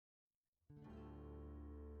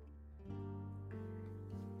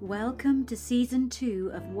Welcome to Season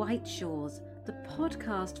 2 of White Shores, the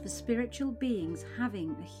podcast for spiritual beings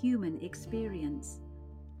having a human experience.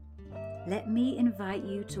 Let me invite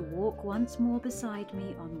you to walk once more beside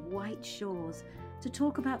me on white shores to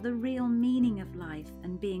talk about the real meaning of life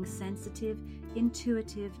and being sensitive,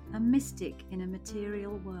 intuitive, a mystic in a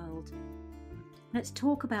material world. Let's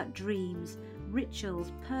talk about dreams,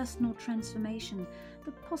 rituals, personal transformation,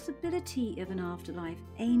 the possibility of an afterlife,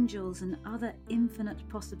 angels and other infinite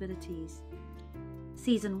possibilities.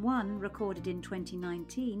 Season 1, recorded in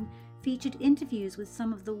 2019, featured interviews with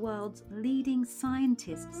some of the world's leading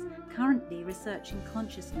scientists currently researching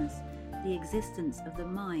consciousness, the existence of the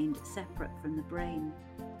mind separate from the brain.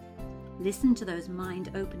 Listen to those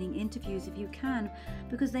mind-opening interviews if you can,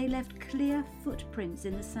 because they left clear footprints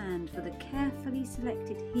in the sand for the carefully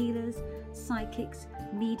selected healers, psychics,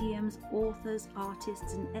 mediums, authors,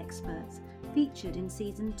 artists and experts featured in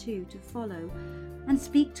Season 2 to follow, and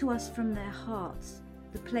speak to us from their hearts,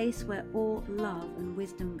 the place where all love and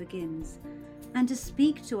wisdom begins, and to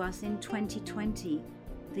speak to us in 2020,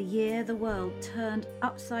 the year the world turned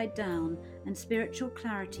upside down and spiritual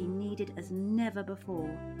clarity needed as never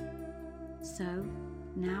before. So,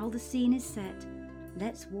 now the scene is set,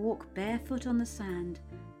 let's walk barefoot on the sand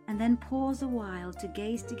and then pause a while to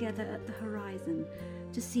gaze together at the horizon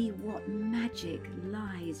to see what magic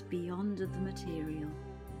lies beyond the material.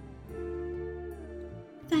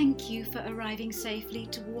 Thank you for arriving safely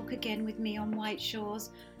to walk again with me on White Shores.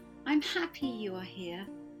 I'm happy you are here.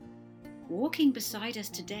 Walking beside us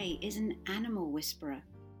today is an animal whisperer.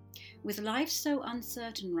 With life so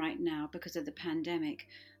uncertain right now because of the pandemic,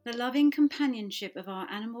 the loving companionship of our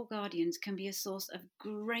animal guardians can be a source of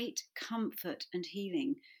great comfort and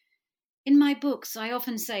healing. In my books, I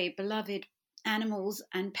often say beloved animals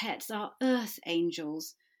and pets are earth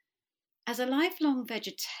angels. As a lifelong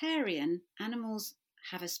vegetarian, animals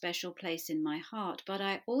have a special place in my heart, but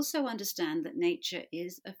I also understand that nature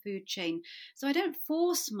is a food chain, so I don't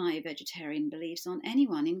force my vegetarian beliefs on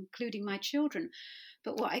anyone, including my children.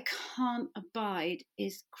 But what I can't abide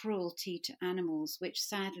is cruelty to animals, which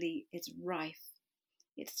sadly is rife.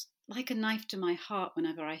 It's like a knife to my heart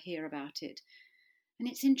whenever I hear about it. And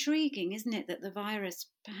it's intriguing, isn't it, that the virus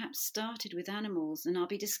perhaps started with animals, and I'll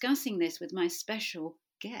be discussing this with my special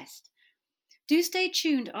guest. Do stay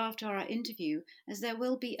tuned after our interview, as there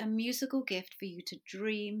will be a musical gift for you to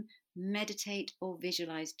dream, meditate or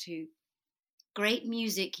visualize to. Great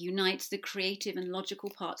music unites the creative and logical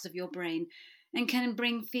parts of your brain and can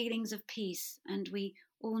bring feelings of peace, and we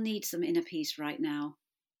all need some inner peace right now.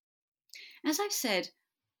 As I've said,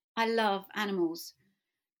 I love animals.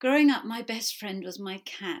 Growing up, my best friend was my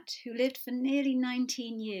cat, who lived for nearly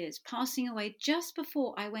 19 years, passing away just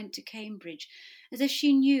before I went to Cambridge, as if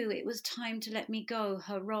she knew it was time to let me go,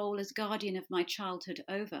 her role as guardian of my childhood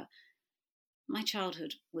over. My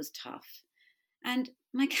childhood was tough. And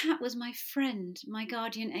my cat was my friend, my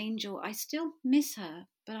guardian angel. I still miss her,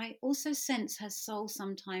 but I also sense her soul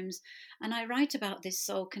sometimes. And I write about this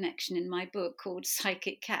soul connection in my book called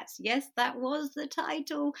Psychic Cats. Yes, that was the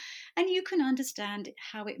title. And you can understand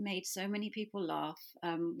how it made so many people laugh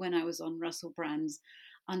when I was on Russell Brand's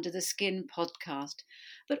Under the Skin podcast.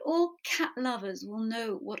 But all cat lovers will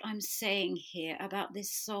know what I'm saying here about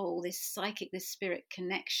this soul, this psychic, this spirit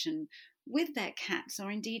connection with their cats, or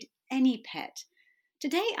indeed any pet.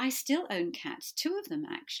 Today, I still own cats, 2 of them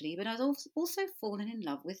actually, but I've also fallen in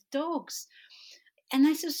love with dogs. And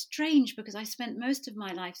that's so strange because I spent most of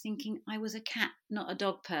my life thinking I was a cat, not a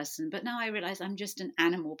dog person, but now I realise I'm just an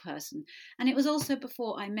animal person. And it was also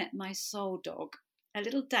before I met my soul dog, a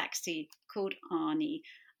little Dachshund called Arnie.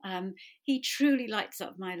 He truly lights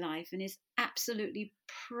up my life and is absolutely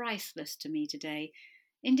priceless to me today.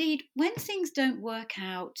 Indeed, when things don't work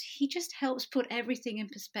out, he just helps put everything in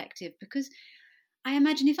perspective, because I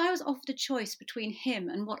imagine if I was offered a choice between him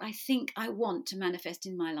and what I think I want to manifest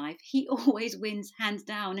in my life, he always wins hands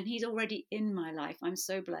down, and he's already in my life. I'm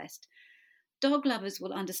so blessed. Dog lovers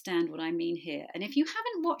will understand what I mean here. And if you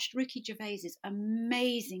haven't watched Ricky Gervais's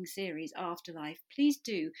amazing series Afterlife, please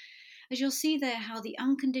do, as you'll see there how the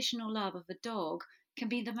unconditional love of a dog can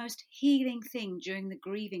be the most healing thing during the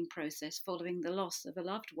grieving process following the loss of a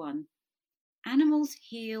loved one. Animals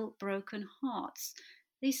heal broken hearts.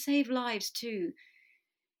 They save lives too.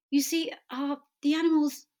 You see, the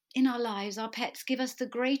animals in our lives, our pets, give us the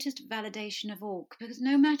greatest validation of all, because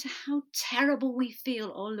no matter how terrible we feel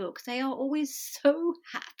or look, they are always so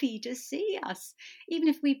happy to see us. Even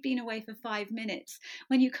if we've been away for 5 minutes,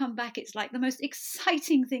 when you come back, it's like the most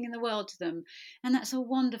exciting thing in the world to them. And that's a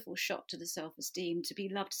wonderful shot to the self-esteem, to be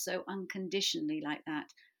loved so unconditionally like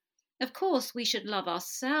that. Of course, we should love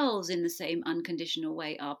ourselves in the same unconditional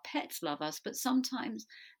way our pets love us, but sometimes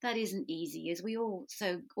that isn't easy as we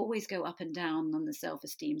also always go up and down on the self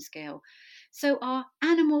esteem scale. So, our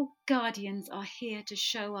animal guardians are here to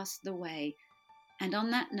show us the way. And on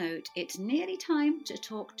that note, it's nearly time to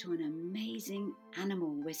talk to an amazing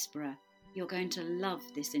animal whisperer. You're going to love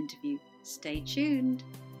this interview. Stay tuned.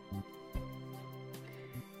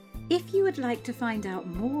 If you would like to find out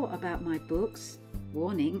more about my books,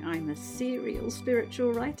 warning, I'm a serial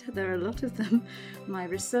spiritual writer, there are a lot of them, my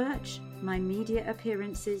research, my media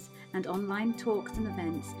appearances and online talks and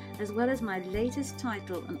events, as well as my latest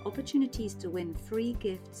title and opportunities to win free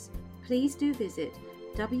gifts, please do visit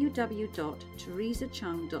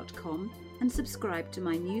www.teresachung.com and subscribe to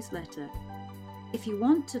my newsletter. If you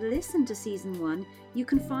want to listen to Season 1, you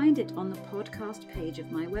can find it on the podcast page of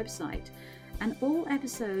my website. And all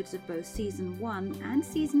episodes of both Season 1 and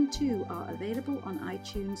Season 2 are available on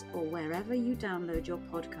iTunes or wherever you download your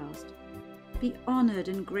podcast. Be honoured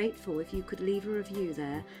and grateful if you could leave a review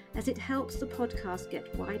there, as it helps the podcast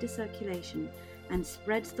get wider circulation and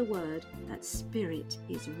spreads the word that spirit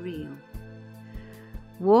is real.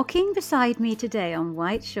 Walking beside me today on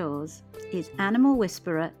White Shores is animal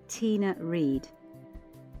whisperer Tina Reid.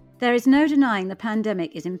 There is no denying the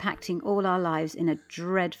pandemic is impacting all our lives in a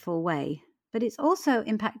dreadful way, but it's also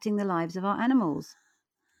impacting the lives of our animals.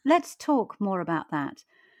 Let's talk more about that,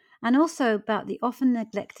 and also about the often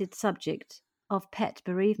neglected subject of pet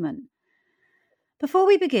bereavement. Before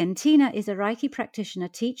we begin, Tina is a Reiki practitioner,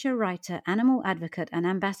 teacher, writer, animal advocate, and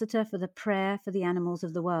ambassador for the Prayer for the Animals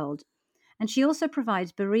of the World, and she also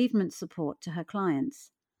provides bereavement support to her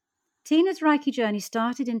clients. Tina's Reiki journey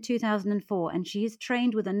started in 2004, and she has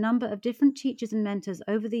trained with a number of different teachers and mentors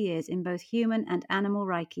over the years in both human and animal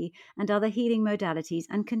Reiki and other healing modalities,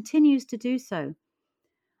 and continues to do so.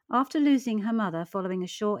 After losing her mother following a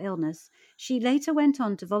short illness, she later went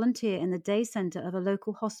on to volunteer in the day centre of a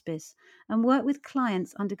local hospice and work with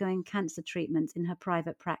clients undergoing cancer treatments in her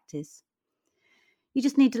private practice. You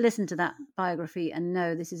just need to listen to that biography and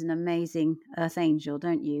know this is an amazing earth angel,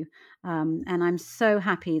 don't you? And I'm so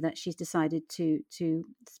happy that she's decided to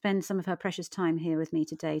spend some of her precious time here with me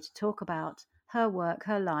today to talk about her work,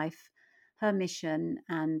 her life, her mission,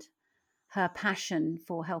 and her passion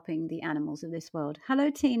for helping the animals of this world. Hello,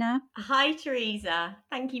 Tina. Hi, Teresa.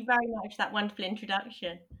 Thank you very much for that wonderful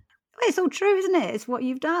introduction. It's all true, isn't it? It's what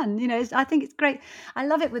you've done. You know, I think it's great. I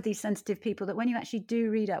love it with these sensitive people that when you actually do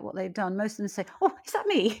read out what they've done, most of them say, "Oh, is that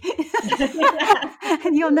me?"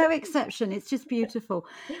 And you're no exception. It's just beautiful.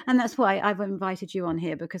 And that's why I've invited you on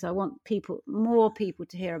here, because I want more people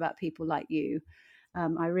to hear about people like you.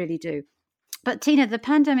 I really do. But Tina, the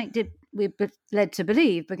pandemic we're led to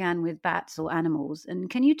believe began with bats or animals. And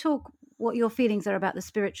can you talk what your feelings are about the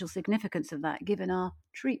spiritual significance of that, given our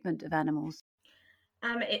treatment of animals?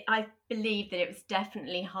 I believe that it was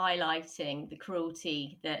definitely highlighting the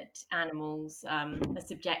cruelty that animals are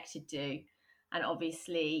subjected to. And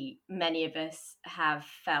obviously, many of us have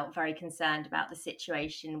felt very concerned about the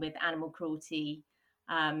situation with animal cruelty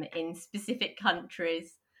in specific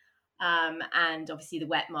countries. And obviously the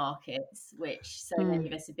wet markets, which so many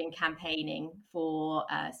of us have been campaigning for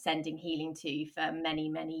sending healing to for many,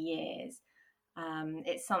 many years.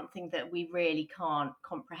 It's something that we really can't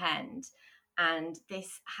comprehend. And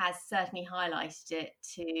this has certainly highlighted it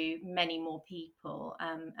to many more people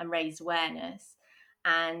and raised awareness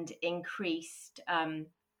and increased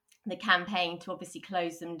the campaign to obviously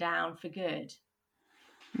close them down for good.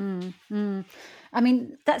 I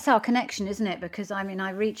mean, that's our connection, isn't it? Because I mean, I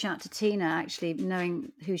reach out to Tina actually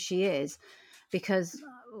knowing who she is, because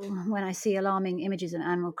when I see alarming images of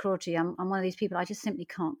animal cruelty, I'm one of these people, I just simply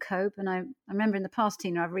can't cope. And I remember in the past,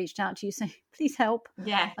 Tina, I've reached out to you saying, please help.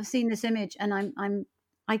 Yeah. I've seen this image and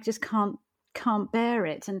I just can't bear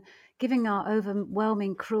it. And giving our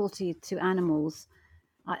overwhelming cruelty to animals,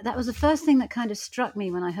 that was the first thing that kind of struck me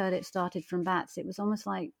when I heard it started from bats. It was almost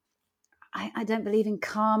like, I don't believe in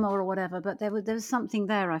karma or whatever, but there was something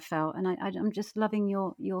there I felt, and I'm just loving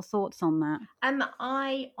your thoughts on that.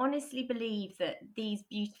 I honestly believe that these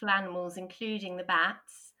beautiful animals, including the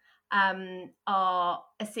bats, are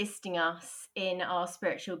assisting us in our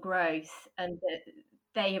spiritual growth, and that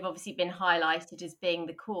they have obviously been highlighted as being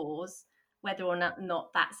the cause. Whether or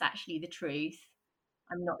not that's actually the truth,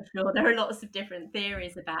 I'm not sure. There are lots of different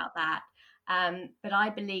theories about that. But I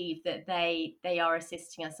believe that they are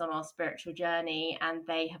assisting us on our spiritual journey, and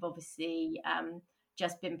they have obviously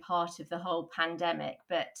just been part of the whole pandemic.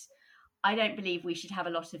 But I don't believe we should have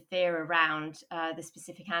a lot of fear around the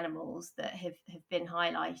specific animals that have been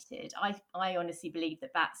highlighted. I honestly believe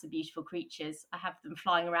that bats are beautiful creatures. I have them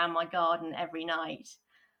flying around my garden every night.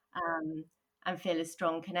 and feel a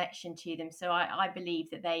strong connection to them. So I believe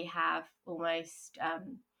that they have almost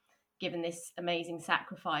given this amazing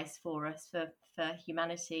sacrifice for us, for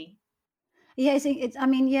humanity. Yeah, I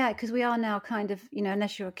mean, yeah, because we are now kind of,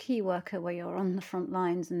 unless you're a key worker where you're on the front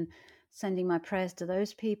lines and sending my prayers to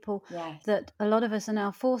those people, Yes. that a lot of us are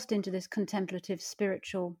now forced into this contemplative,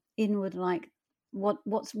 spiritual, inward, like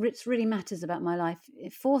what's really matters about my life.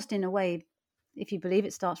 Forced in a way, if you believe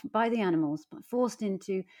it starts by the animals, but forced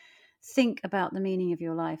into think about the meaning of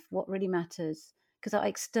your life, what really matters, because our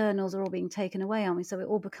externals are all being taken away, aren't we? So we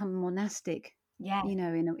all become monastic, Yeah.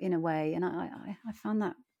 in a way. And I found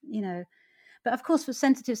that, but of course, for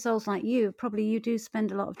sensitive souls like you, probably you do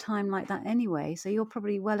spend a lot of time like that anyway. So you're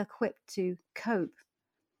probably well equipped to cope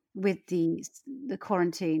with the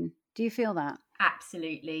quarantine. Do you feel that?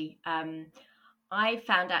 Absolutely. I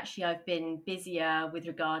found actually I've been busier with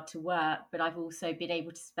regard to work, but I've also been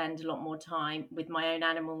able to spend a lot more time with my own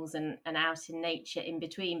animals and out in nature in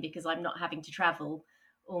between, because I'm not having to travel.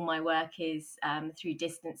 All my work is through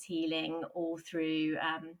distance healing or through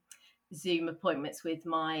Zoom appointments with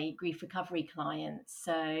my grief recovery clients.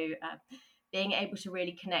 So being able to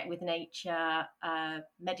really connect with nature,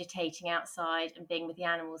 meditating outside and being with the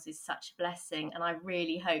animals is such a blessing. And I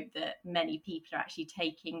really hope that many people are actually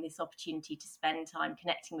taking this opportunity to spend time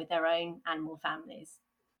connecting with their own animal families.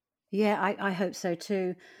 Yeah, I hope so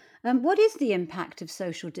too. What is the impact of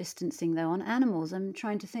social distancing, though, on animals? I'm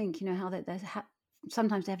trying to think, how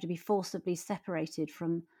sometimes they have to be forcibly separated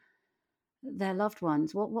from their loved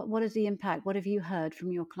ones. What is the impact? What have you heard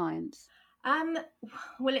from your clients? Um,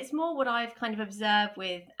 well, it's more what I've kind of observed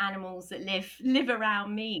with animals that live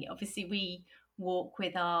around me. Obviously, we walk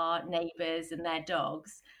with our neighbours and their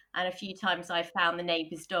dogs, and a few times I've found the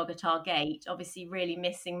neighbour's dog at our gate, obviously really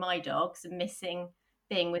missing my dogs and missing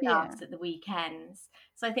being with Yeah. us at the weekends.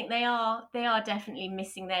 So I think they are definitely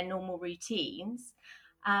missing their normal routines.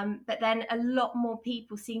 But then a lot more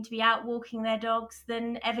people seem to be out walking their dogs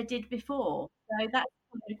than ever did before. So that's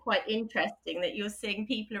quite interesting that you're seeing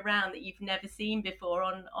people around that you've never seen before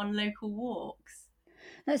on local walks.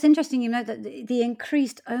 That's interesting, that the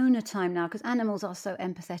increased owner time now, because animals are so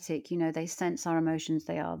empathetic, they sense our emotions.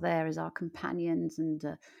 They are there as our companions and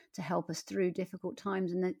to help us through difficult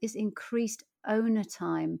times. And this increased owner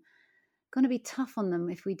time going to be tough on them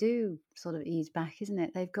if we do sort of ease back, isn't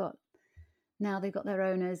it? They've got their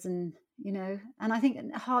owners and I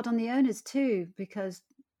think hard on the owners too, because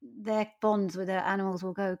their bonds with their animals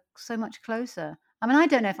will go so much closer. I mean, I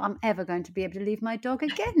don't know if I'm ever going to be able to leave my dog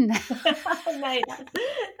again. No,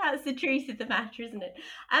 that's the truth of the matter, isn't it?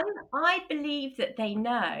 I believe that they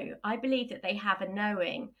know. I believe that they have a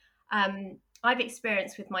knowing. I've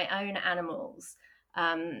experienced with my own animals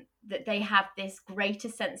that they have this greater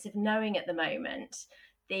sense of knowing at the moment.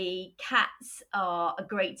 The cats are a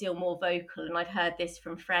great deal more vocal, and I've heard this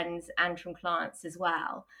from friends and from clients as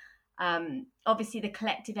well. Obviously, the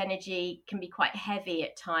collective energy can be quite heavy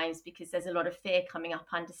at times because there's a lot of fear coming up,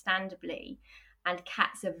 understandably, and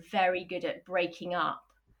cats are very good at breaking up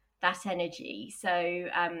that energy. So,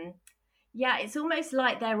 yeah, it's almost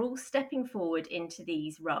like they're all stepping forward into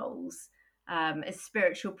these roles as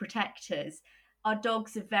spiritual protectors. Our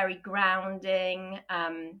dogs are very grounding.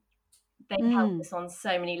 They help Mm. us on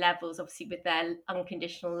so many levels, obviously with their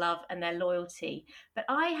unconditional love and their loyalty. But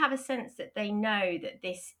I have a sense that they know that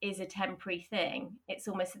this is a temporary thing. It's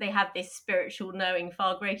almost they have this spiritual knowing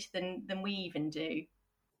far greater than we even do.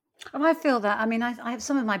 Oh, I feel that. I mean, I have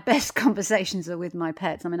some of my best conversations are with my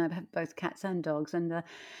pets. I mean, I have both cats and dogs, and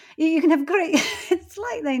you can have great. It's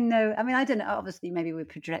like they know. I mean, I don't know. Obviously, maybe we're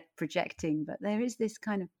projecting, but there is this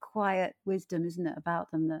kind of quiet wisdom, isn't it,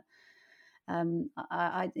 about them that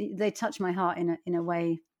they touch my heart in a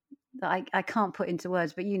way that I can't put into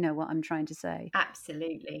words. But you know what I'm trying to say.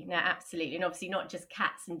 Absolutely. No, absolutely. And obviously not just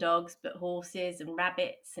cats and dogs, but horses and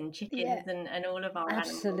rabbits and Yeah, chickens and all of our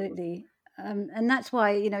animals. absolutely. And that's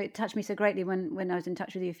why, it touched me so greatly when I was in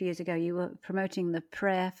touch with you a few years ago. You were promoting the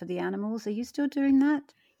prayer for the animals. Are you still doing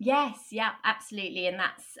that? Yes, yeah, absolutely. And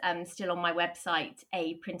that's still on my website,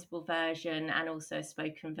 a printable version and also a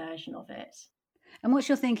spoken version of it. And what's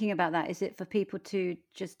your thinking about that? Is it for people to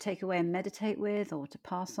just take away and meditate with, or to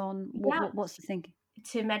pass on? Yeah, What's the thinking?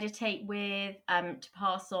 to meditate with, to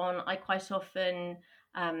pass on. I quite often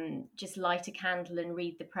just light a candle and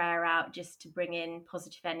read the prayer out just to bring in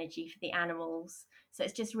positive energy for the animals. So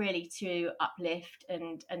it's just really to uplift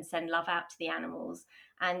and send love out to the animals.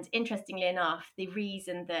 And interestingly enough, the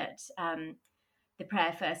reason that the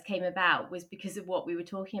prayer first came about was because of what we were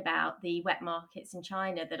talking about, the wet markets in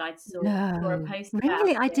China that I saw a No, post about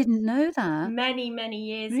really, I it didn't know that. many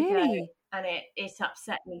years ago, Really? and it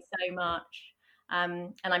upset me so much.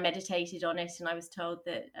 And I meditated on it, and I was told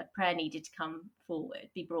that a prayer needed to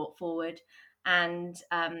be brought forward. And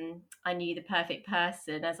I knew the perfect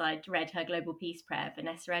person as I'd read her Global Peace Prayer,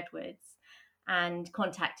 Vanessa Edwards, and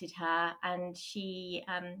contacted her, and she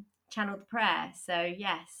channeled the prayer. So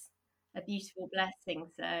yes, a beautiful blessing.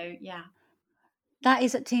 So yeah. That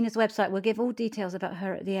is at Tina's website. We'll give all details about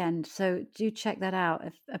her at the end. So do check that out.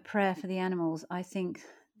 A prayer for the animals. I think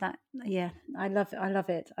that, yeah, I love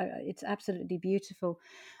it. It's absolutely beautiful.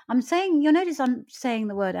 You'll notice I'm saying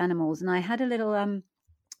the word animals, and I had a little,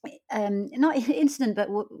 not incident, but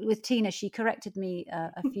with Tina, she corrected me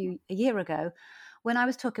a year ago when I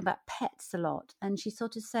was talking about pets a lot. And she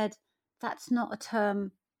sort of said, that's not a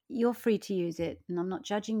term, you're free to use it. And I'm not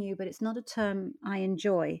judging you, but it's not a term I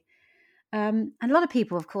enjoy. And a lot of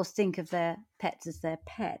people, of course, think of their pets as their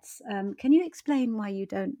pets. Can you explain why you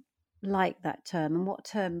don't like that term and what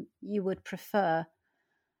term you would prefer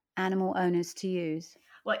animal owners to use?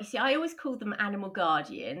 Well, you see, I always call them animal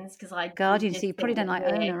guardians because I Guardians, so just you probably think don't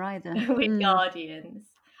that like owner either. we're guardians.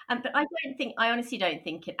 But I honestly don't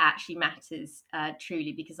think it actually matters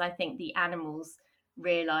truly, because I think the animals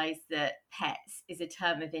realise that pets is a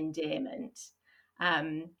term of endearment.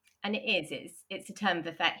 Um, and it's a term of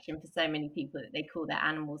affection for so many people that they call their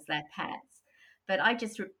animals their pets. But I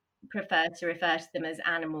just prefer to refer to them as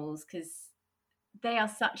animals, because they are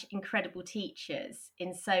such incredible teachers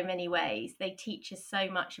in so many ways. They teach us so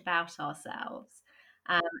much about ourselves.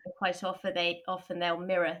 And quite often they'll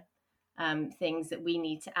mirror things that we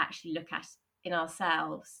need to actually look at in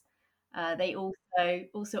ourselves. They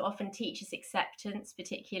also often teach us acceptance,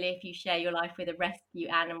 particularly if you share your life with a rescue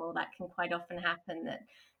animal. That can quite often happen,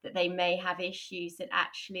 that they may have issues that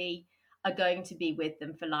actually are going to be with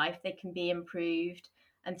them for life. They can be improved,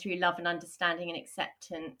 and through love and understanding and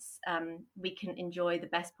acceptance, we can enjoy the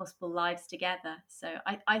best possible lives together. So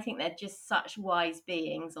I think they're just such wise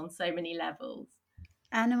beings on so many levels.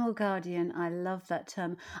 Animal guardian, I love that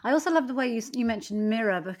term. I also love the way you mentioned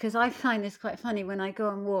mirror, because I find this quite funny when I go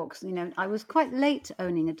on walks. I was quite late to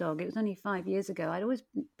owning a dog. It was only 5 years ago. I'd always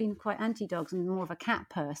been quite anti-dogs and more of a cat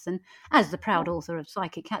person, as the proud author of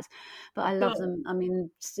Psychic Cats. But I love them. I mean,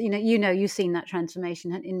 you've seen that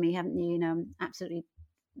transformation in me, haven't you? I'm absolutely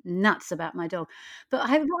nuts about my dog. But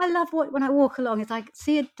what I love when I walk along is I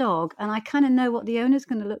see a dog and I kind of know what the owner's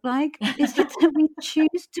going to look like. Is it that we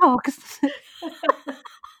choose dogs?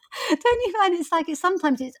 Don't you find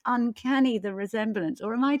sometimes it's uncanny, the resemblance,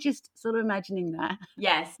 or am I just sort of imagining that?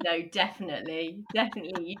 Yes, no, definitely.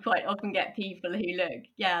 You quite often get people who look,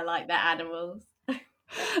 like their animals.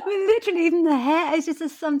 I mean, literally, even the hair is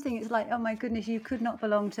just something. It's like, oh my goodness, you could not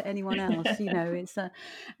belong to anyone else.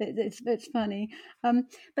 It's funny.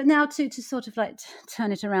 But now to sort of like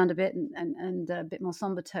turn it around a bit and a bit more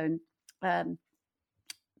somber tone.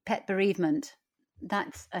 Pet bereavement,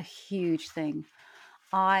 that's a huge thing.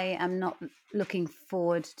 I am not looking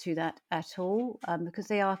forward to that at all, because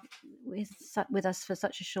they are with us for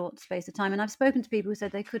such a short space of time. And I've spoken to people who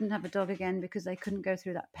said they couldn't have a dog again because they couldn't go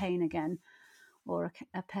through that pain again, or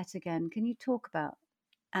a pet again. Can you talk about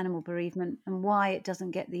animal bereavement and why it doesn't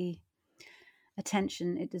get the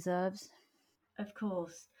attention it deserves? Of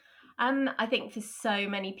course. I think for so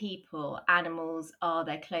many people, animals are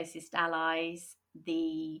their closest allies,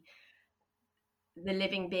 the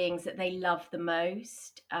living beings that they love the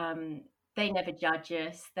most. They never judge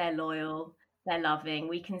us. They're loyal. They're loving.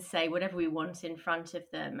 We can say whatever we want in front of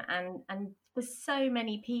them, and for so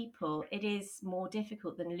many people, it is more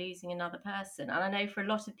difficult than losing another person. And I know for a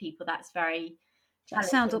lot of people, that's very That challenging.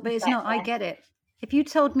 sounds, but it's not. I get it. If you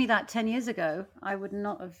told me that 10 years ago, I would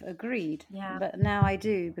not have agreed. Yeah. But now I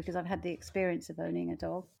do, because I've had the experience of owning a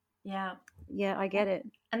dog. Yeah. Yeah, I get it.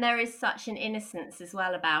 And there is such an innocence as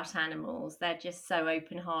well about animals. They're just so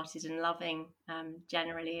open-hearted and loving,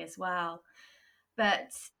 generally as well.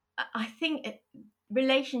 But I think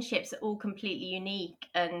relationships are all completely unique.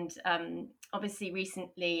 And obviously,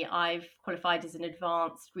 recently I've qualified as an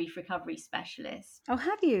advanced grief recovery specialist. Oh,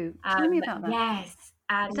 have you? Tell me about that. Yes.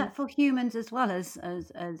 Is that for humans as well as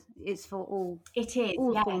it's for all? It is,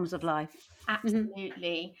 all yes. forms of life.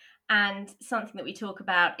 Absolutely. And something that we talk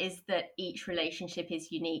about is that each relationship is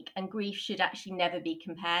unique, and grief should actually never be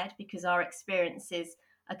compared, because our experiences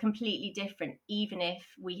are completely different. Even if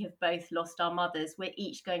we have both lost our mothers, we're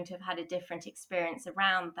each going to have had a different experience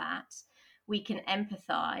around that. We can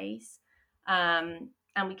empathize, and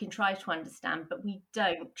we can try to understand, but we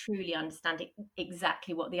don't truly understand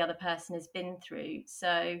exactly what the other person has been through.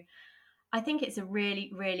 So I think it's a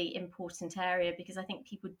really, really important area, because I think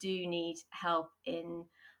people do need help in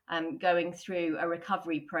going through a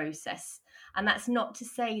recovery process. And that's not to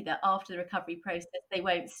say that after the recovery process they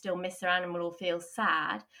won't still miss their animal or feel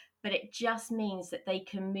sad, but it just means that they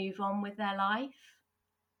can move on with their life.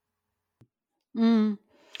 Can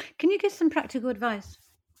you give some practical advice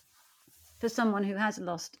for someone who has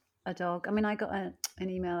lost a dog? I mean, I got an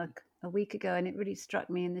email a week ago, and it really struck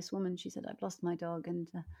me. And this woman, she said, I've lost my dog, and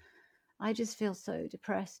I just feel so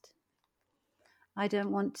depressed. I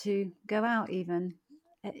don't want to go out even.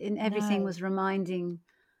 And everything was reminding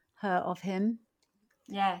her of him.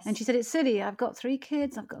 Yes. And she said, it's silly. I've got 3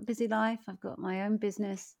 kids. I've got a busy life. I've got my own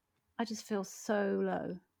business. I just feel so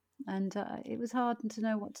low. And it was hard to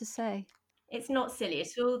know what to say. It's not silly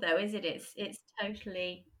at all, though, is it? It's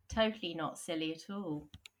totally not silly at all.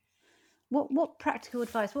 What practical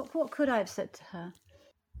advice? What could I have said to her?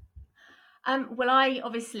 Well, I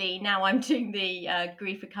obviously now I'm doing the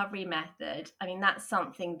grief recovery method. I mean, that's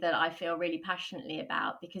something that I feel really passionately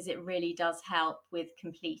about, because it really does help with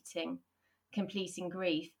completing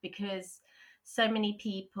grief, because so many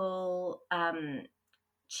people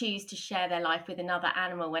choose to share their life with another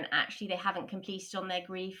animal when actually they haven't completed on their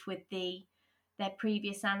grief with their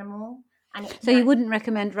previous animal. And so you wouldn't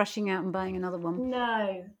recommend rushing out and buying another one?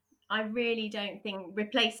 No, I really don't think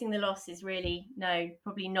replacing the loss is really,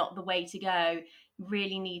 probably not the way to go. You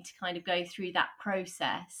really need to kind of go through that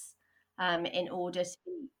process in order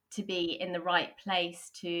to be in the right place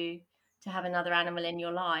to have another animal in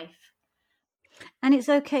your life. And it's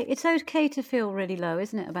okay. It's okay to feel really low,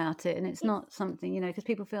 isn't it, about it? And it's not something, because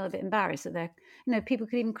people feel a bit embarrassed that they're, people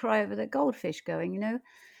could even cry over their goldfish going,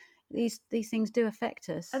 These things do affect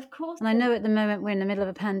us. Of course. And I know at the moment we're in the middle of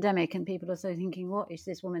a pandemic and people are so thinking, what is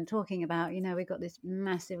this woman talking about? We've got this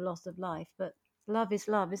massive loss of life, but love is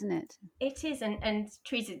love, isn't it? It is. And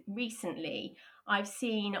Teresa, recently I've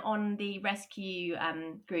seen on the rescue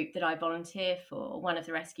group that I volunteer for, one of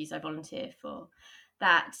the rescues I volunteer for,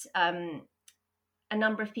 that a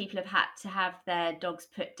number of people have had to have their dogs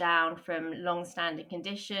put down from long-standing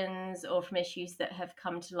conditions or from issues that have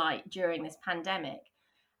come to light during this pandemic.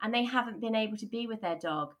 And they haven't been able to be with their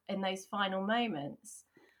dog in those final moments.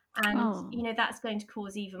 And, that's going to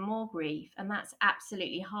cause even more grief. And that's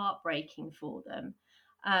absolutely heartbreaking for them.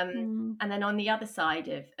 And then on the other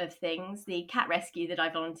side of things, the cat rescue that I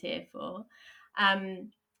volunteer for,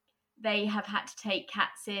 they have had to take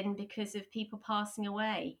cats in because of people passing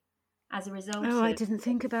away as a result. I didn't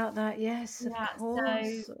think about that. Yes, of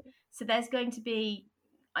course. So there's going to be,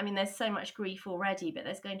 there's so much grief already, but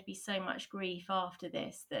there's going to be so much grief after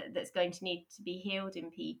this that's going to need to be healed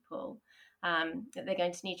in people, that they're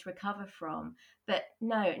going to need to recover from. But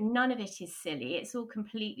no, none of it is silly. It's all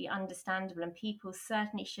completely understandable, and people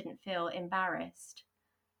certainly shouldn't feel embarrassed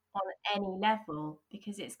on any level,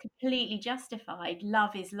 because it's completely justified.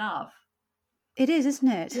 Love is love. It is, isn't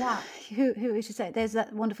it? Yeah. Who should say it? There's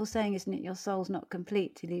that wonderful saying, isn't it? Your soul's not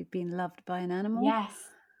complete till you've been loved by an animal. Yes,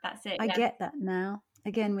 that's it. I get that now.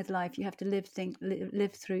 Again, with life, you have to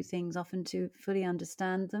live through things often to fully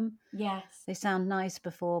understand them. Yes. They sound nice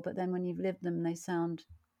before, but then when you've lived them, they sound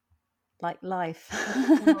like life.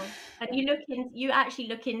 And you actually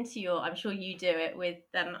look into your, I'm sure you do it with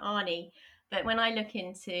Arnie, but when I look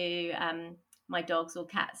into my dog's or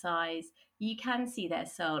cat's eyes, you can see their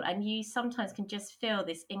soul, and you sometimes can just feel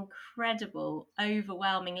this incredible,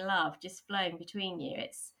 overwhelming love just flowing between you.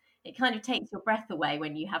 It kind of takes your breath away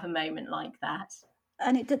when you have a moment like that.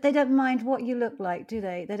 And they don't mind what you look like, do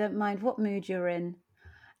they? They don't mind what mood you're in.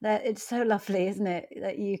 It's so lovely, isn't it?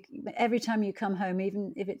 That every time you come home,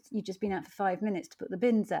 even if you've just been out for 5 minutes to put the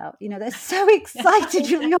bins out, they're so excited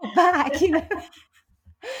you're back,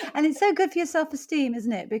 And it's so good for your self-esteem,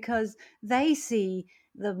 isn't it? Because they see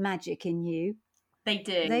the magic in you. They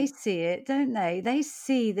do. They see it, don't they? They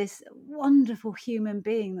see this wonderful human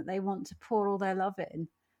being that they want to pour all their love in.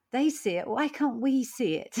 They see it. Why can't we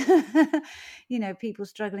see it? People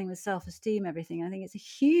struggling with self-esteem, everything. I think it's a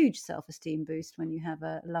huge self-esteem boost when you have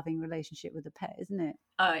a loving relationship with a pet, isn't it?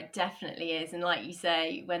 Oh, it definitely is. And like you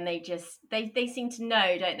say, when they seem to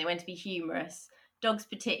know, don't they, when to be humorous. Dogs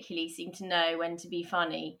particularly seem to know when to be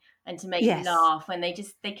funny and to make you laugh, when they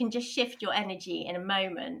can just shift your energy in a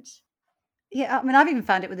moment. Yeah, I've even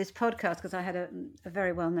found it with this podcast, because I had a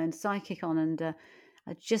very well-known psychic on, and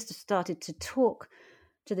I just started to talk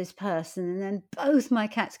to this person, and then both my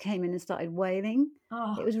cats came in and started wailing.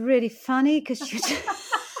 It was really funny, because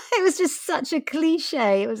It was just such a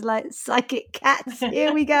cliche. It was like psychic cats.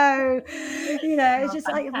 Here we go. It's Oh, just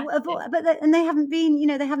like, fantastic. and they haven't been,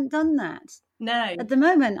 they haven't done that. No. At the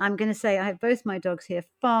moment, I'm going to say I have both my dogs here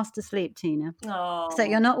fast asleep, Tina. So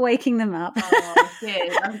you're Oh, not waking them up.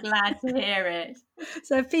 good. I'm glad to hear it.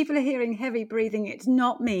 So if people are hearing heavy breathing, it's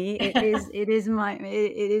not me. It is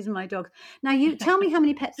my dog. Now you tell me how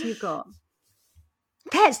many pets you've got.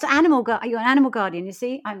 Pets, you're an animal guardian. You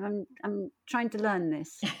see, I'm trying to learn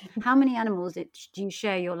this. How many animals do you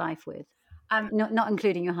share your life with? Not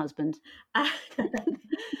including your husband.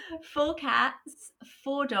 4 cats,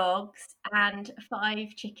 4 dogs, and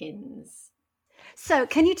 5 chickens. So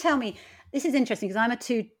can you tell me? This is interesting because I'm a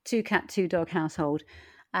two cat, 2 dog household,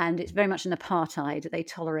 and it's very much an apartheid. They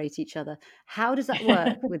tolerate each other. How does that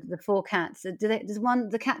work with the 4 cats? Does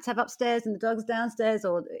the cats have upstairs and the dogs downstairs,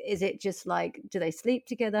 or is it just like, do they sleep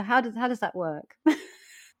together? How does that work?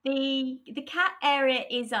 The cat area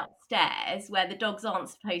is upstairs where the dogs aren't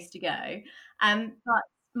supposed to go. But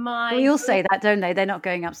We all say that, don't they? They're not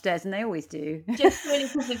going upstairs, and they always do. Just purely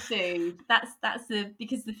because of food. That's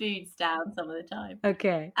because the food's down some of the time.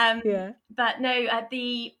 Okay. Yeah. But no,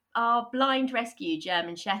 our blind rescue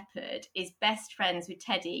German Shepherd is best friends with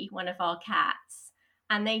Teddy, one of our cats,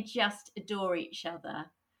 and they just adore each other.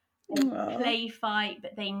 They play fight,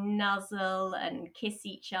 but they nuzzle and kiss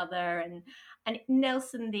each other. And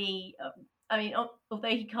Nelson, although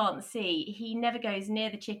he can't see, he never goes near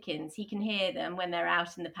the chickens. He can hear them when they're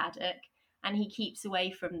out in the paddock, and he keeps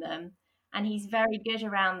away from them. And he's very good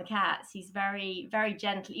around the cats. He's very, very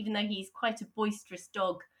gentle, even though he's quite a boisterous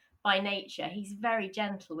dog by nature. He's very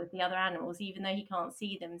gentle with the other animals, even though he can't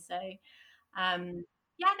see them. So,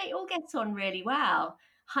 they all get on really well.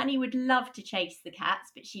 Honey would love to chase the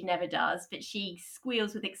cats, but she never does. But she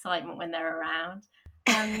squeals with excitement when they're around.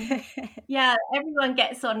 Everyone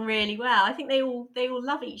gets on really well. I think they all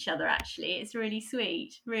love each other. Actually, it's really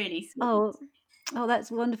sweet, really sweet. Oh, that's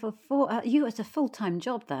wonderful. For you, it's a full-time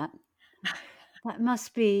job. That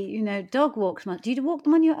must be, dog walks. Do you walk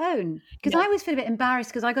them on your own? Because I always feel a bit embarrassed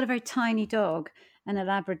because I got a very tiny dog and a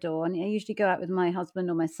Labrador, and I usually go out with my husband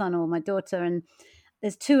or my son or my daughter, and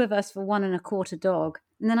there's 2 of us for 1 1/4 dog,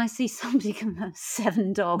 and then I see somebody come have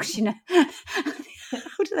 7 dogs.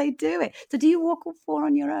 How do they do it? So do you walk all 4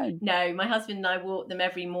 on your own? No, my husband and I walk them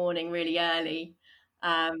every morning really early,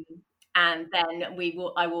 and then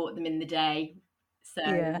I walk them in the day. So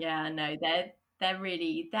no, they're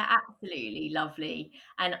absolutely lovely,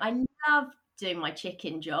 and I love doing my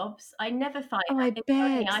chicken jobs. I never find I bet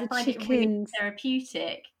I find it really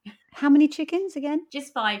therapeutic. How many chickens again?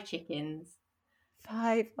 Just 5 chickens.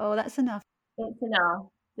 5. Oh, that's enough. It's enough.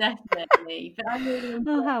 Definitely, but I really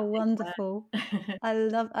enjoy how wonderful! I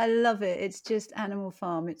love it. It's just Animal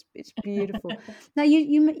Farm. It's beautiful. Now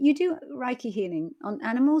you do Reiki healing on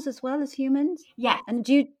animals as well as humans. Yeah. And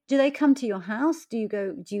do they come to your house? Do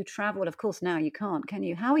you travel? Well, of course now you can't, can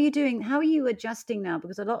you? How are you doing? How are you adjusting now?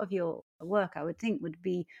 Because a lot of your work, I would think, would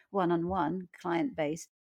be one-on-one, client based.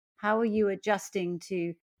 How are you adjusting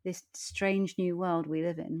to this strange new world we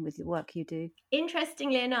live in with the work you do?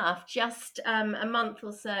 Interestingly enough, just a month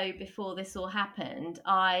or so before this all happened,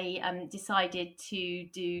 I decided to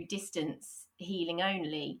do distance healing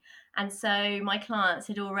only. And so my clients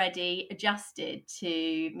had already adjusted to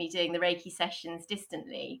me doing the Reiki sessions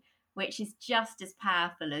distantly, which is just as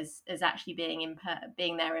powerful as actually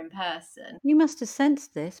being there in person. You must have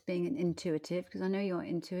sensed this, being an intuitive, because I know you're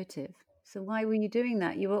intuitive. So why were you doing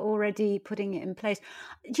that? You were already putting it in place.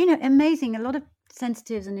 Do you know, amazing, a lot of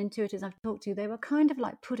sensitives and intuitives I've talked to, they were kind of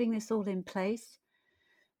like putting this all in place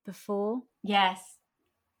before. Yes.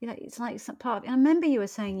 It's like some part of it. I remember you were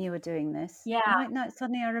saying you were doing this. Yeah. No,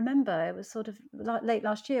 suddenly I remember. It was sort of late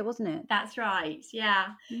last year, wasn't it? That's right.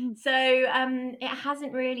 Yeah. So it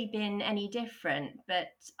hasn't really been any different, but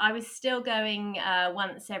I was still going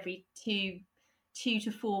once every 2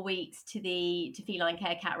 to 4 weeks to Feline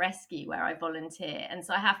Care Cat Rescue, where I volunteer. And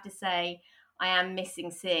so I have to say I am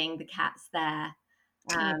missing seeing the cats there,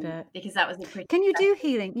 because that was a pretty... Can you do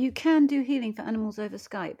healing? You can do healing for animals over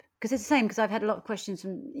Skype? Because it's the same, because I've had a lot of questions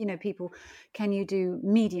from, people, can you do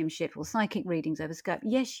mediumship or psychic readings over Skype?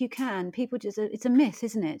 Yes, you can. People just, it's a myth,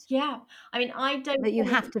 isn't it? Yeah. I mean, I don't... That you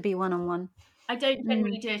have to be one-on-one. I don't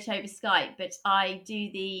generally do it over Skype, but I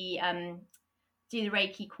do the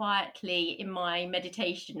Reiki quietly in my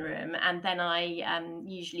meditation room, and then I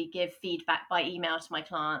usually give feedback by email to my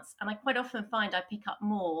clients, and I quite often find I pick up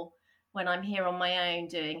more when I'm here on my own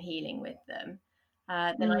doing healing with them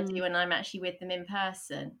than I do when I'm actually with them in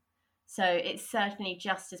person. So it's certainly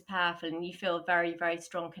just as powerful, and you feel a very, very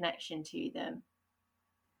strong connection to them.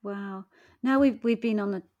 Wow. Now we've been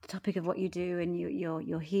on the topic of what you do and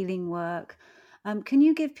your healing work. Can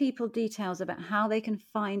you give people details about how they can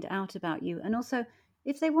find out about you, and also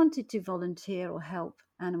if they wanted to volunteer or help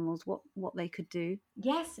animals, what they could do?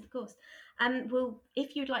 Yes, of course. Well,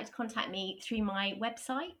 if you'd like to contact me through my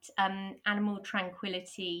website,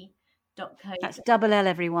 animaltranquility.co. That's double L,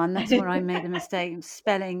 everyone. That's where I made the mistake of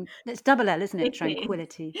spelling. It's double L, isn't it? It is.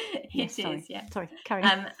 Tranquility. It sorry. is, yeah. Sorry, carry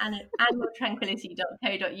on.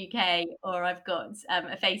 Animaltranquility.co.uk, or I've got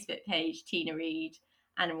a Facebook page, Tina Reid,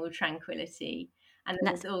 Animal Tranquility. And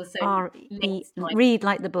there's also links to my... Read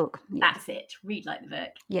like the book. Yeah. That's it. Read like the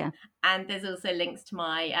book. Yeah. And there's also links to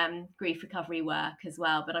my grief recovery work as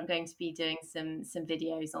well. But I'm going to be doing some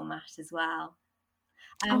videos on that as well.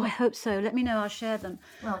 I hope so. Let me know. I'll share them.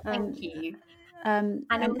 Well, thank you. And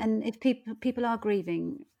if people are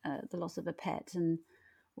grieving the loss of a pet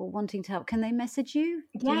or wanting to help, can they message you?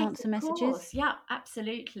 Do you answer messages? Course. Yeah,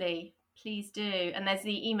 absolutely. Please do. And there's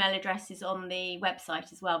the email addresses on the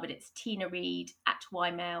website as well, but it's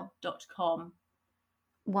tinareid@ymail.com.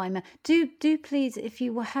 Ymail. Do please, if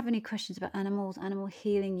you have any questions about animals, animal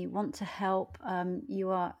healing, you want to help,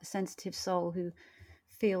 you are a sensitive soul who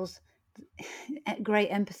feels great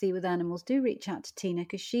empathy with animals, do reach out to Tina,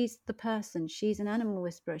 because she's the person. She's an animal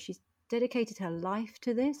whisperer. She's dedicated her life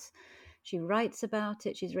to this. She writes about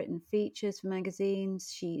it. She's written features for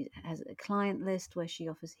magazines. She has a client list where she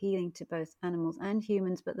offers healing to both animals and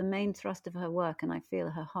humans. But the main thrust of her work, and I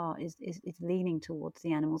feel her heart is leaning towards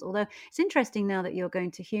the animals. Although it's interesting now that you're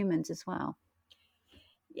going to humans as well.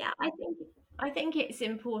 Yeah, I think it's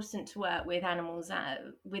important to work with animals,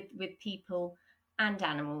 with people and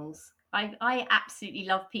animals. I absolutely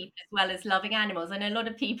love people as well as loving animals. I know a lot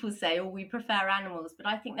of people say, oh, we prefer animals, but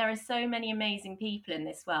I think there are so many amazing people in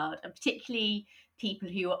this world, and particularly people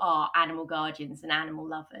who are animal guardians and animal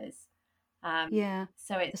lovers.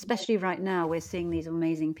 So it's especially right now, we're seeing these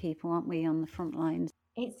amazing people, aren't we, on the front lines?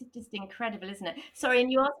 It's just incredible, isn't it? Sorry,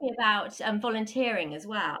 and you asked me about volunteering as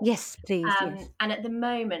well. Yes, please. Yes. And at the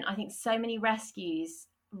moment, I think so many rescues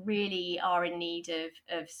really are in need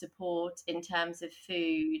of support in terms of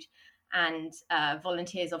food and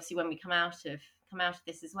volunteers, obviously, when we come out of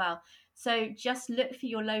this as well. So just look for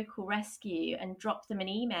your local rescue and drop them an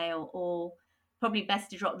email, or probably best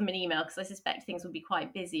to drop them an email, because I suspect things will be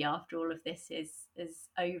quite busy after all of this is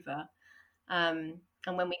over. And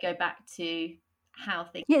when we go back to how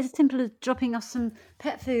things... Yeah, it's as simple as dropping off some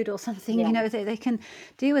pet food or something, you know, they can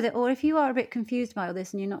deal with it. Or if you are a bit confused by all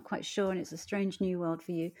this and you're not quite sure and it's a strange new world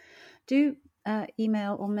for you, do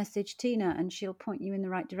email or message Tina, and she'll point you in the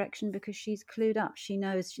right direction, because she's clued up. She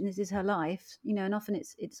knows this is her life, you know, and often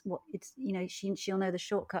it's you know, she'll know the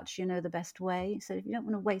shortcut, she'll know the best way. So if you don't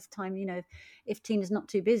want to waste time, you know, if Tina's not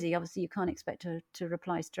too busy, obviously you can't expect her to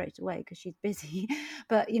reply straight away because she's busy,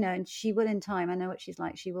 but you know, and she will in time. I know what she's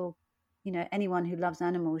like. She will, you know, anyone who loves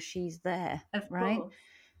animals, she's there, right?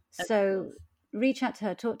 So reach out to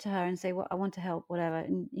her, talk to her and say, well, I want to help, whatever.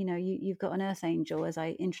 And, you know, you've got an earth angel, as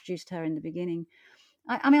I introduced her in the beginning.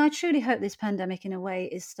 I mean, I truly hope this pandemic, in a way,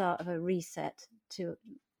 is start of a reset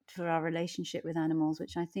for our relationship with animals,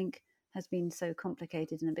 which I think has been so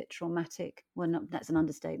complicated and a bit traumatic. Well, that's an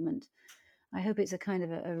understatement. I hope it's a kind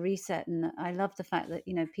of a reset. And I love the fact that,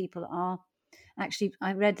 you know, people are actually,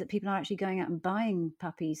 I read that people are actually going out and buying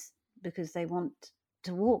puppies because they want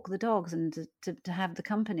to walk the dogs and to have the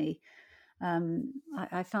company.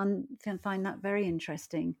 I find that very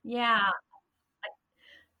interesting. Yeah,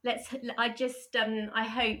 I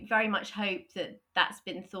very much hope that that's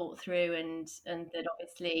been thought through, and that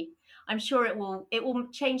obviously I'm sure it will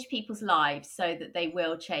change people's lives, so that they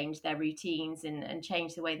will change their routines and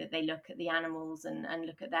change the way that they look at the animals and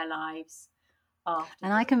look at their lives after.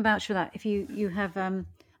 And I can vouch for that. If you have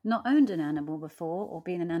not owned an animal before, or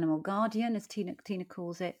been an animal guardian, as Tina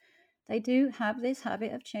calls it, they do have this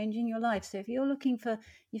habit of changing your life. So if you're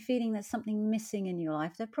feeling there's something missing in your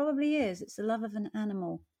life, there probably is. It's the love of an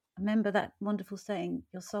animal. Remember that wonderful saying,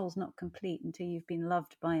 your soul's not complete until you've been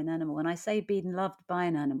loved by an animal. And I say being loved by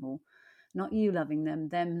an animal, not you loving them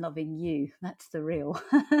loving you. That's the real,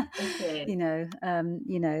 you know,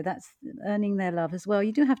 that's earning their love as well.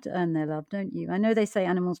 You do have to earn their love, don't you? I know they say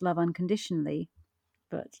animals love unconditionally,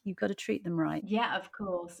 but you've got to treat them right. Yeah, of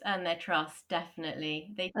course. Earn their trust,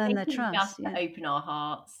 definitely. They earn their trust, to open our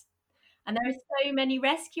hearts. And there are so many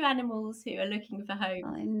rescue animals who are looking for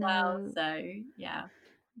homes as well. So, yeah.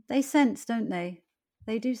 They sense, don't they?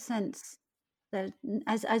 They do sense.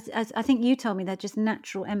 As I think you told me, they're just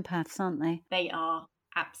natural empaths, aren't they? They are,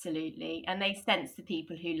 absolutely. And they sense the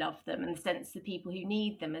people who love them and sense the people who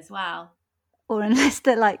need them as well. Or unless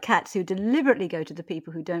they're like cats who deliberately go to the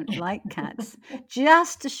people who don't like cats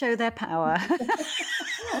just to show their power.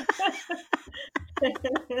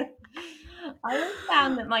 I always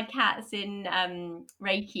found that my cats in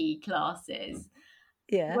Reiki classes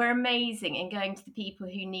were amazing in going to the people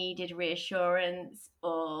who needed reassurance,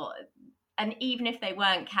 and even if they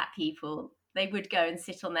weren't cat people, they would go and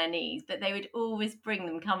sit on their knees, but they would always bring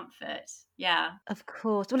them comfort. Yeah. Of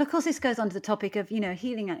course. Well, of course, this goes on to the topic of,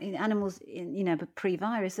 healing animals,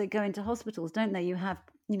 pre-virus. They go into hospitals, don't they? You have,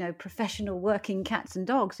 professional working cats and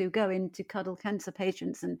dogs who go in to cuddle cancer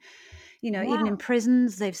patients. And, even in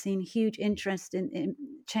prisons, they've seen huge interest in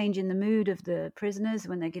changing the mood of the prisoners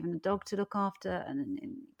when they're given a dog to look after. And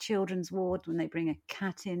in children's ward, when they bring a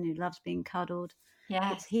cat in who loves being cuddled.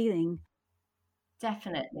 Yeah. It's healing.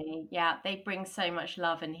 Definitely. Yeah. They bring so much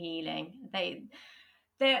love and healing.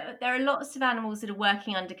 There are lots of animals that are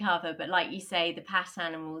working undercover, but like you say, the PAT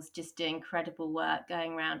animals just do incredible work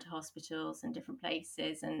going around to hospitals and different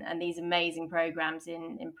places, and these amazing programs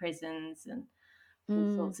in prisons and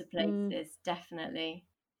all sorts of places. Definitely.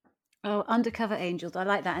 Oh, undercover angels. I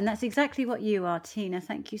like that. And that's exactly what you are, Tina.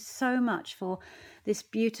 Thank you so much for this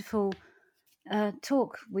beautiful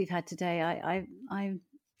talk we've had today.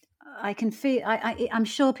 I can feel, I'm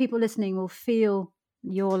sure people listening will feel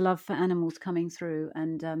your love for animals coming through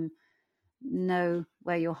and know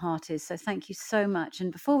where your heart is. So thank you so much.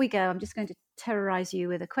 And before we go, I'm just going to terrorize you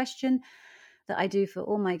with a question that I do for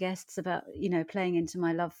all my guests about, playing into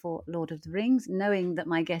my love for Lord of the Rings, knowing that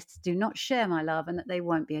my guests do not share my love and that they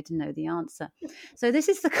won't be able to know the answer. So this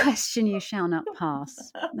is the question you shall not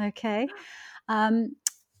pass. Okay.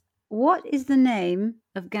 What is the name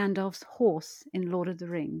of Gandalf's horse in Lord of the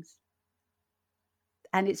Rings?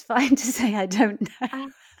 And it's fine to say I don't know.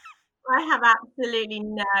 I have absolutely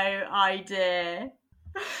no idea.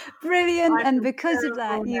 Brilliant. And because of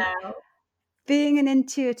that, being an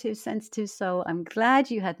intuitive, sensitive soul, I'm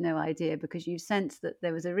glad you had no idea, because you sensed that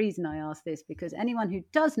there was a reason I asked this. Because anyone who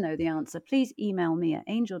does know the answer, please email me at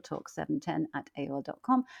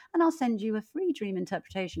angeltalk710@aol.com and I'll send you a free dream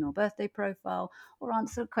interpretation or birthday profile or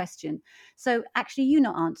answer a question. So actually, you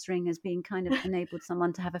not answering has been kind of enabled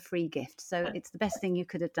someone to have a free gift. So it's the best thing you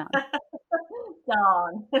could have done.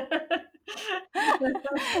 Darn.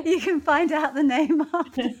 You can find out the name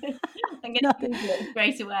after. I'm going to Google it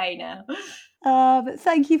straight away now. But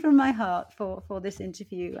thank you from my heart for this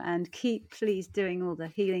interview, and keep please doing all the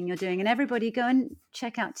healing you're doing. And everybody go and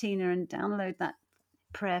check out Tina and download that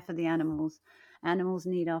prayer for the animals. Animals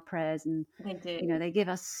need our prayers, and they do. They give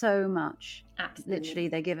us so much. Absolutely. Literally,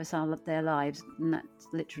 they give us their lives, and that's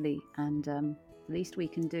literally. And the least we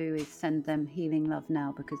can do is send them healing love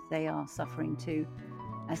now, because they are suffering too,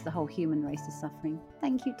 as the whole human race is suffering.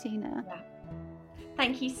 Thank you, Tina. Yeah.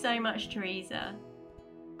 Thank you so much, Teresa.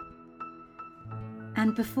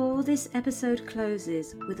 And before this episode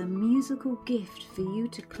closes with a musical gift for you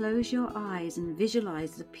to close your eyes and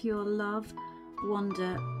visualize the pure love,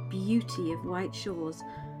 wonder, beauty of White Shores,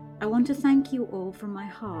 I want to thank you all from my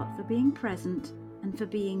heart for being present and for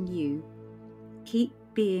being you. Keep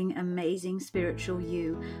being amazing spiritual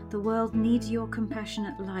you. The world needs your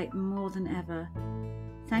compassionate light more than ever.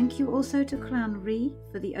 Thank you also to Clan Ree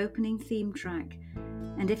for the opening theme track.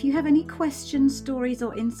 And if you have any questions, stories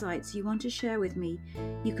or insights you want to share with me,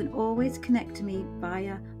 you can always connect to me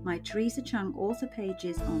via my Teresa Chung author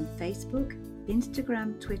pages on Facebook,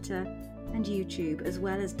 Instagram, Twitter and YouTube, as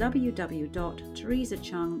well as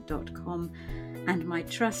www.teresachung.com and my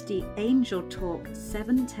trusty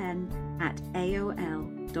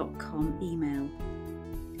angeltalk710@aol.com email.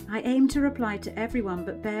 I aim to reply to everyone,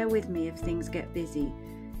 but bear with me if things get busy.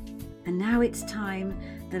 And now it's time.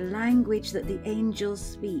 The language that the angels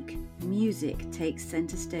speak, music, takes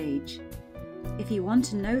center stage. If you want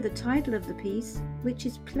to know the title of the piece, which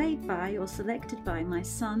is played by or selected by my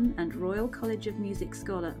son and Royal College of Music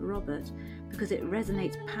scholar Robert, because it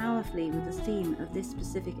resonates powerfully with the theme of this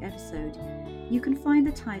specific episode, you can find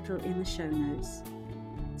the title in the show notes.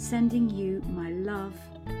 Sending you my love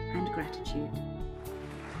and gratitude.